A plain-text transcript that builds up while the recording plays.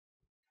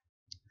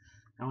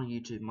Hello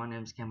YouTube, my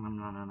name is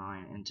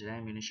𝐃𝐈𝐒𝐂𝐑𝐃, and today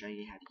I'm going to show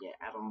you how to get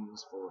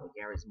add-ons for the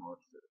Garry's mod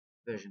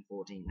version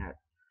 14 that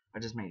I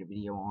just made a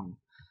video on,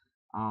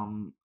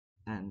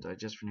 and I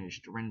just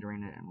finished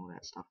rendering it and all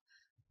that stuff.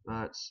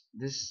 But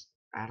this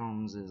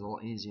add-ons is a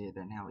lot easier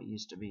than how it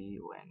used to be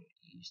when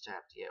you used to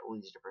have to get all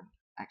these different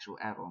actual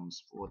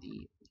add-ons for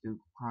the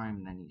Google Chrome,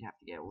 and then you'd have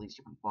to get all these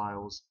different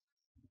files,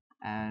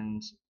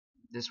 and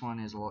this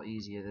one is a lot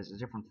easier. There's a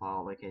different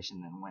file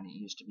location than when it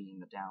used to be in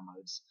the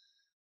downloads,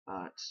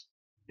 but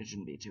it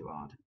shouldn't be too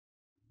hard.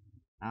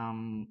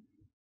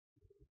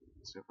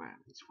 So if I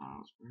have these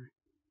files, right?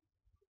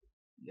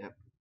 Yep.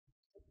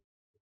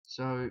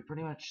 So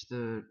pretty much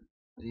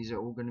these are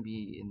all going to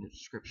be in the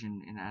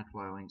description in ad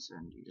file links,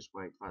 and you just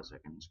wait 5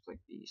 seconds, click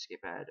the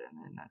skip ad,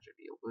 and then that should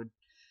be all good.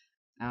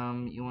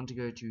 You want to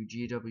go to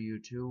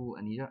𝐃𝐈𝐒𝐂𝐑𝐃,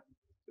 and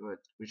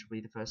which will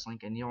be the first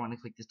link, and you don't want to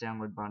click this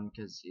download button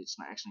because it's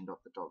not actually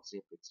not the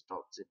 .zip, it's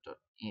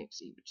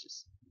 .zip.exe, which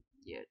is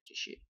just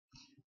shit.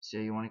 So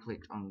you want to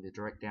click on the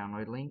direct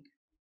download link,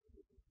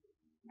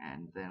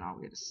 and then I'll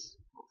get a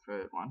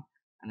third one,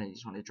 and then you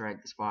just want to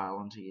drag this file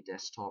onto your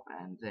desktop,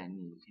 and then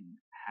you can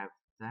have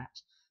that,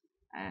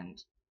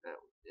 and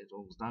it's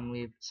all done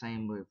with.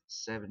 Same with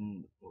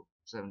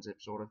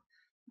 7-zip sort of.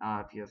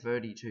 If you're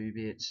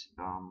 32-bit,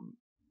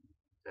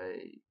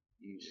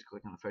 you just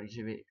click on the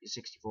 32-bit. If you're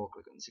 64,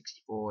 click on the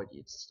 64.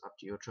 It's up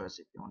to your choice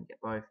if you want to get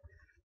both.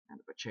 And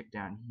if I check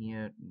down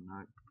here,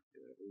 no,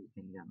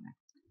 everything down there.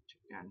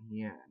 Check down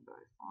here, and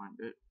I find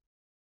it.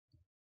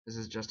 This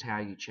is just how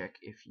you check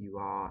if you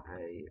are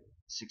a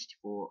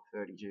 64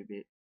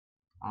 32-bit.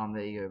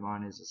 There you go.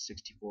 Mine is a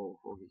 64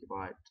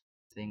 4GB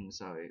thing,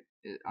 so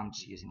I'm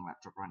just using a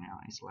laptop right now.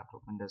 It's a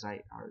laptop Windows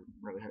 8. I'm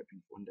really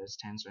hoping for Windows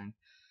 10 soon.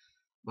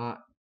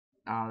 But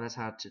that's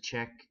how to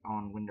check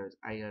on Windows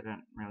 8. I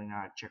don't really know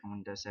how to check on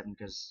Windows 7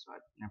 because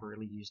I've never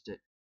really used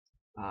it.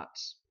 But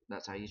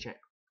that's how you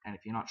check. And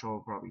if you're not sure,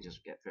 probably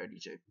just get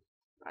 32.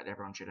 But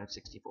everyone should have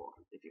 64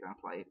 if you're going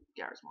to play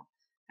Garry's mod.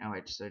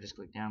 Anyway, so just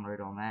click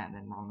download on that, and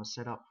then run the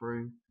setup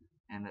through,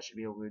 and that should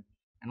be all good.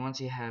 And once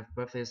you have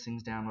both those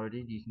things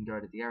downloaded, you can go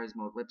to the Garry's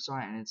mod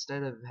website, and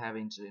instead of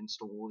having to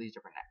install all these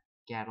different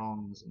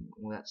add-ons and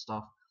all that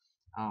stuff,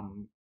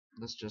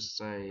 let's just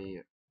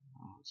say,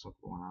 let's look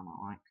for one I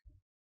might like.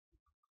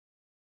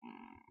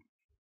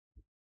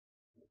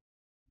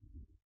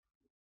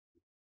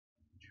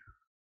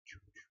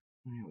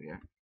 Here we go.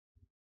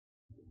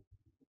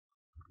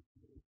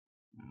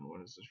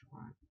 What is this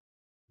required?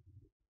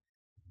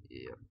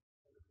 Yep.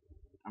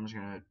 I'm just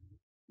gonna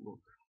look.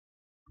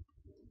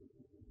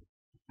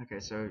 Okay,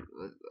 so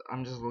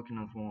I'm just looking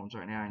at forums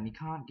right now, and you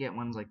can't get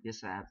ones like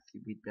this that have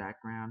the weird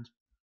background.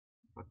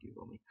 Fuck you,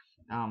 Bobby.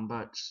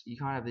 But you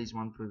can't have these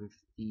ones with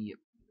the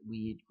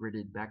weird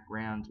gridded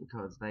backgrounds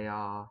because they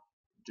are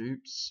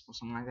dupes or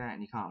something like that,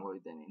 and you can't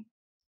load them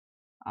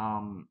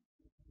in.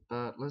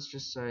 But let's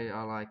just say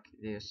I like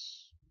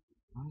this.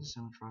 Why does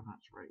so much 5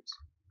 months rates?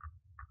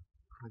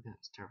 Like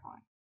that's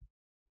terrifying.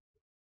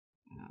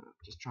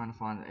 Just trying to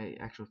find a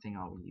actual thing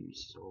I will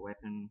use. So a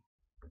weapon.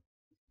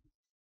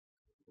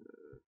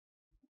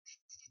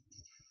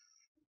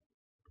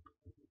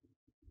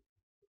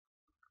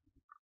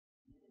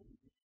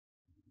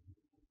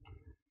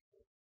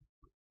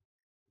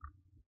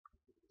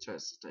 So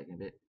it's taking a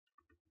bit.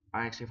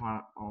 I actually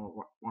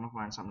want to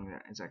find something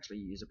that is actually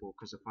usable,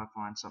 because if I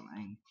find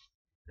something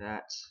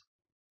that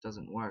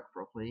doesn't work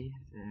properly,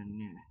 then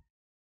yeah.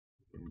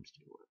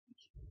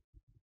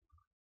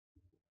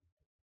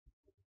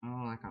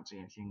 Oh, I can't see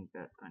anything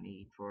that I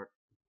need for it.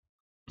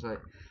 So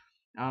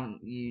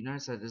you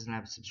notice that it doesn't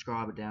have a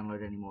subscriber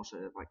download anymore, so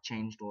they've like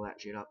changed all that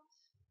shit up.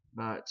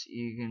 But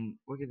you can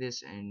look at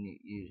this and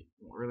you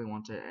really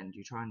want it, and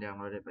you try and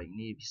download it, but you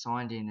need to be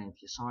signed in, and if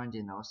you're signed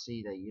in, they'll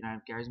see that you don't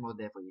have Garry's mod,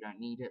 therefore you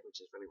don't need it,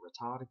 which is really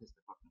retarded because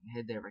the fucking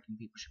head there reckon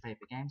people should pay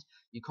for games.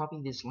 You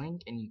copy this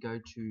link and you go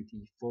to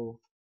the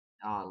fourth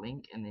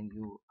link, and then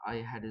I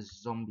had a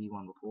zombie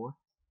one before,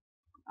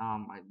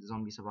 like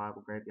zombie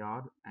survival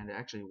graveyard, and it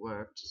actually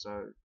worked,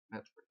 so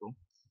that's pretty cool.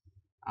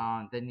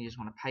 Then you just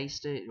want to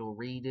paste it, it'll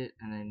read it,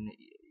 and then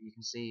you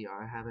can see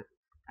I have it,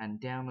 and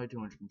download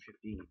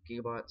 250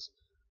 gigabytes.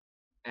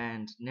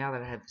 And now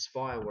that I have this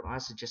file, what I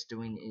suggest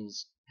doing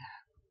is,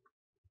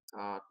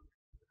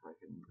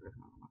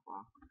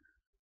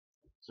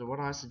 so what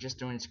I suggest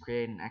doing is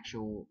create an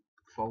actual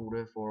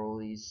folder for all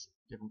these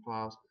different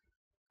files,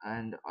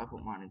 and I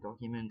put mine in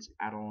documents,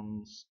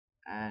 add-ons,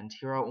 and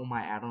here are all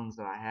my add-ons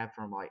that I have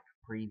from like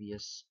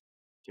previous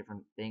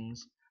different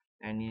things,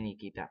 and you need to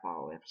keep that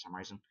file there for some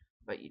reason,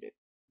 but you do.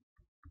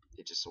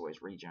 It just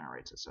always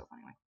regenerates itself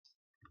anyway.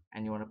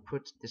 And you want to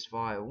put this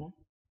file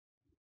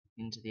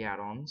into the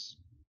add-ons,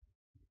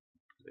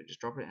 so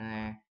just drop it in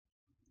there,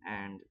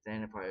 and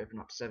then if I open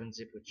up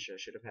 7-zip, which I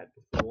should have had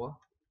before,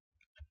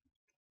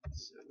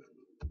 so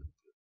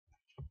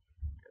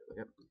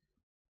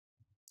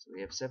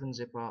we have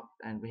 7-zip up,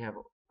 and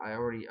I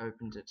already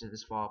opened it to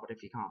this file, but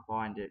if you can't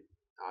find it,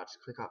 just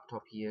click up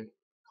top here,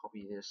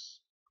 copy this,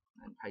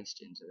 and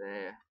paste it into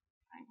there,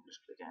 and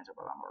just click enter,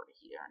 but I'm already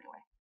here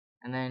anyway.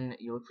 and then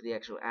you look for the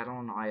actual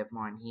add-on. I have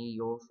mine here.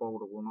 Your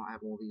folder will not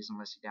have all these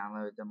unless you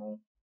download them all.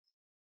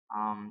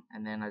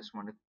 And then I just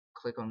want to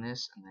click on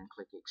this and then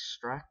click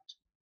extract,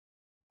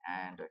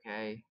 and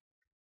okay.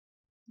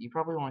 You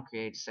probably want to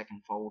create a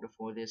second folder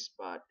for this,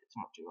 but it's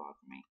not too hard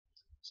for me.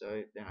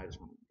 So then I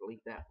just want to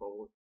delete that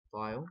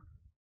file,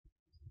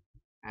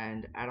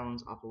 and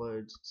add-ons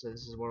uploads. So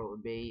this is what it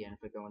would be, and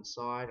if I go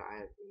inside, I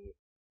have the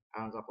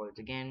add-ons uploads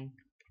again.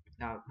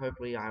 Now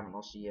hopefully I haven't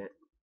lost you yet.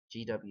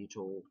 GW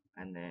tool,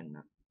 and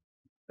then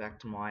back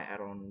to my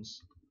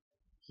add-ons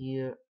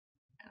here,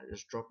 and I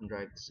just drop and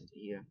drag this into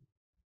here.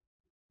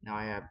 Now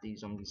I have the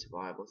zombie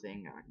survival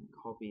thing, and I can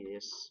copy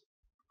this,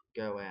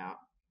 go out,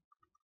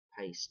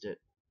 paste it,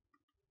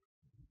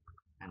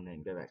 and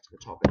then go back to the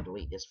top and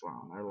delete this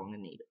file. I no longer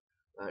need it.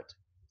 But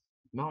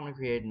you might want to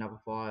create another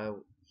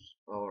file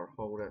or a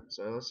folder.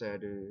 So let's say I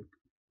do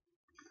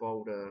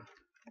folder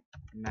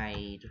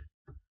made,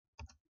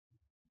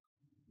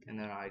 and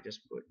then I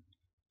just put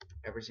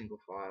every single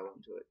file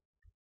into it.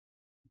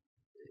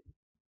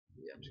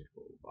 Yeah, just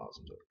put all the files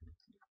into it.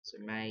 So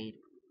made.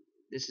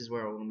 This is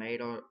where all the made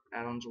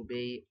add-ons will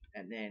be,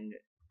 and then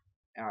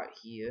out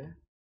here,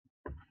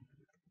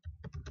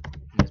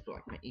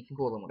 you can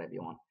call them whatever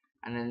you want.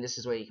 And then this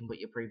is where you can put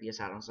your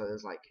previous add-ons. So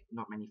there's like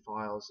not many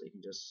files, so you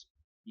can just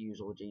use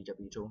all the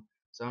GW tool.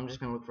 So I'm just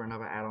going to look for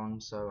another add-on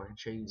so I can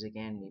choose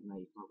again, even though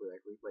you can probably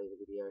like replay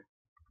the video.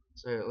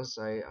 So let's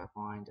say I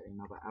find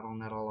another add-on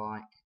that I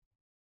like,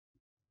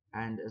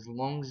 and as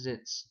long as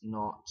it's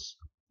not,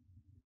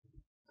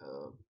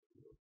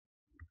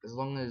 as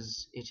long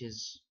as it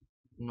is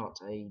not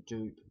a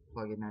dupe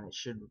plugin, then it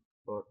should,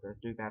 or a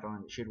dupe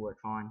add-on, it should work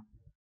fine.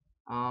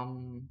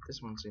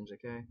 This one seems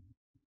okay.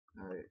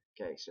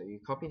 Okay, so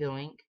you copy the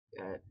link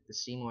at the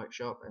Steam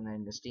Workshop, and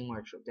then the Steam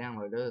Workshop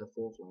downloader, the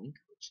fourth link,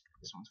 which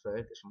this one's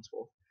third, this one's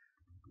fourth.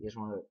 You just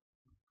want to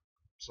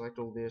select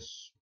all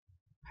this,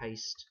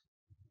 paste,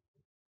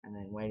 and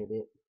then wait a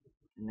bit,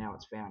 and now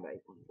it's found 8.4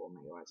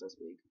 megabytes. That's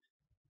big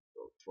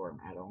for an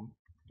add-on.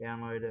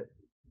 Download it,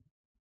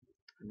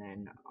 and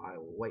then I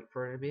will wait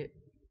for it a bit.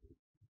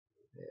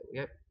 There we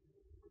go.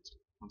 It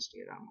wants to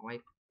get out of my way.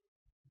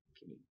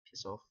 Can you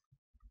piss off?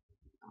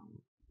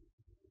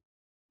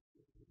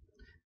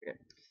 Okay,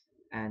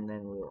 and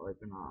then we'll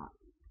open our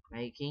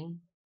making.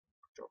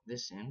 Drop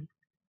this in.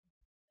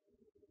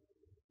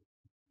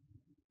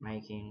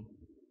 Making.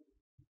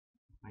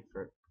 Wait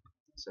for it.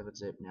 So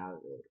that's it. Now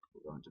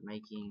we're going to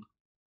making.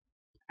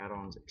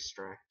 Add-ons,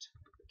 extract.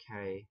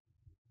 Okay.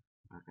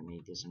 I don't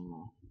need this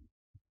anymore.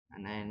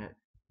 And then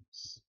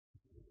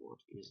what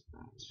is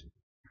that?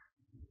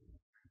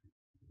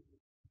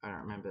 I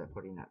don't remember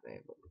putting that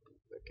there, but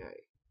okay.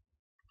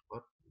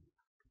 What?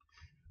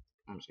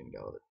 I'm just gonna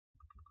go with it.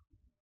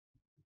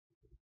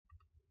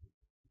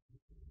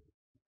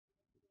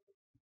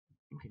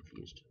 I'm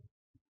confused.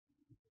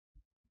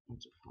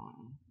 What's a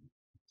file?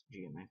 It's a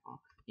GMA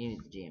file. You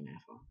need the GMA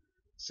file.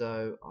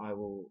 So I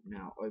will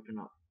now open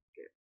up,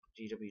 get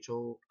GW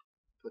tool,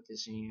 put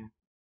this in here.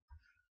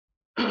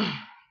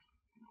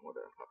 What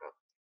did I fuck up?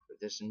 Put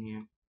this in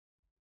here.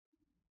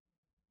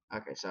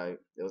 Okay, so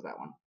there was that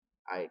one.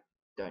 I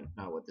don't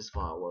know what this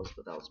file was,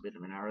 but that was a bit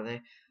of an error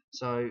there.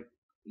 So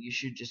you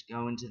should just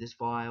go into this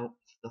file,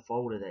 the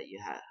folder that you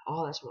have.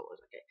 Oh, that's what it was.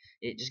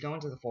 Okay, just go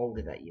into the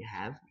folder that you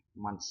have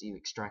once you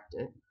extract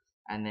it,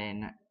 and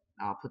then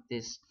put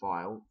this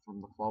file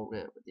from the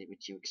folder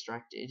which you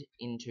extracted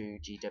into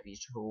GW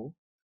tool,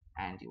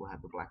 and you will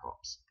have the Black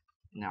Ops.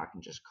 Now I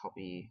can just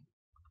copy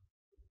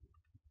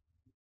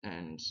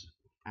and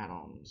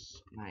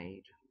add-ons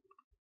made,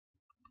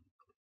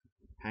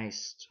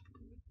 paste,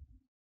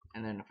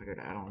 and then if I go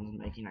to add-ons and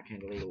making, I can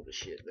delete all the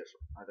shit that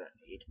I don't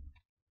need.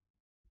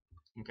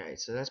 Okay,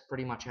 so that's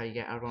pretty much how you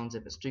get add-ons.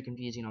 If it's too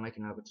confusing, I'll make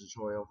another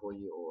tutorial for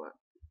you, or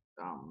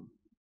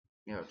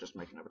just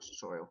make another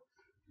tutorial.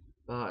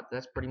 But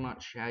that's pretty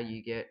much how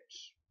you get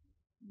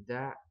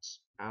that.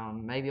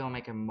 Maybe I'll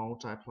make a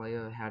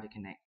multiplayer, how to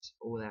connect,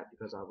 all that,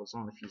 because I was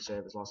on a few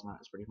servers last night.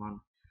 It's pretty fun.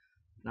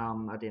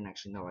 I didn't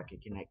actually know I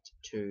could connect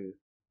to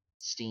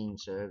Steam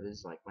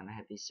servers. Like when I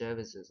have these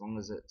servers, as long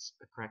as it's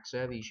a cracked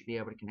server, you should be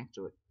able to connect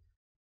to it.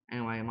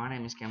 Anyway, my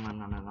name is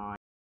𝐃𝐈𝐒𝐂𝐑𝐃.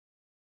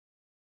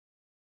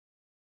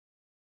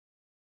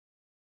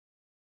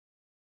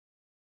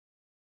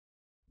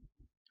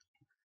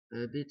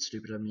 A bit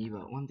stupid of me,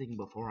 but one thing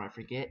before I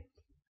forget,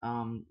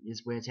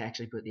 is where to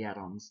actually put the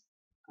add-ons.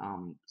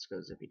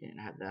 Because if you didn't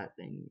have that,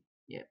 then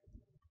yeah.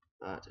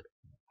 But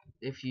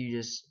if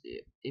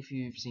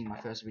you've seen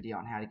my first video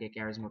on how to get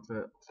Garry's Mod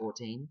for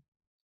 14,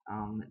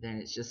 then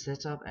it's just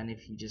setup, and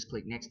if you just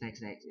click next,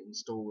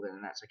 install,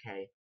 then that's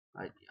okay.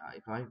 But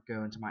if I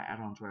go into my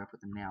add-ons where I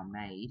put them now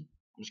made,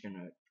 I'm just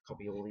gonna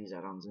copy all these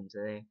add-ons into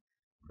there.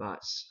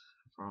 But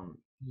from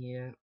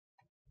here,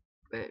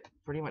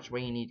 pretty much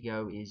where you need to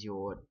go is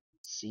your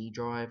C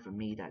drive. For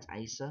me, that's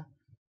Acer,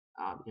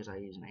 because I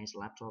use an Acer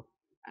laptop.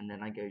 And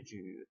then I go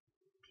to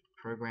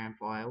program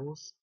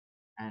files,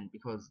 and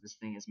because this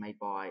thing is made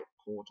by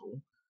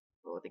Portal,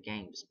 well, the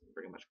game's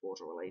pretty much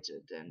Portal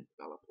related and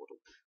develop Portal,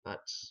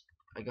 but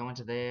I go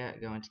into there, I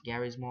go into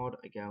Garry's mod,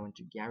 I go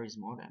into Garry's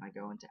mod, and I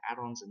go into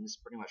add-ons, and this is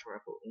pretty much where I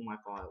put all my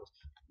files.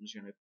 I'm just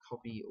going to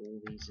copy all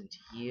these into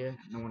here.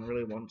 No one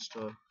really wants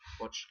to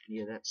watch any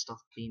of that stuff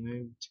be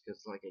moved,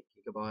 because like a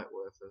gigabyte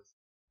worth of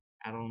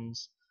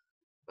add-ons,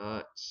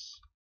 but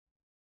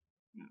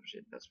oh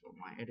shit, that's for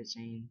my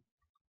editing.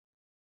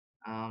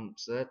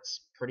 So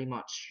that's pretty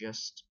much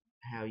just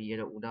how you get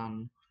it all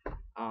done.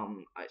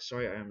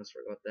 Sorry, I almost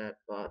forgot that,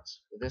 but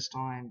for this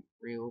time,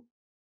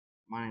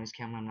 my name is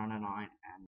𝐃𝐈𝐒𝐂𝐑𝐃, and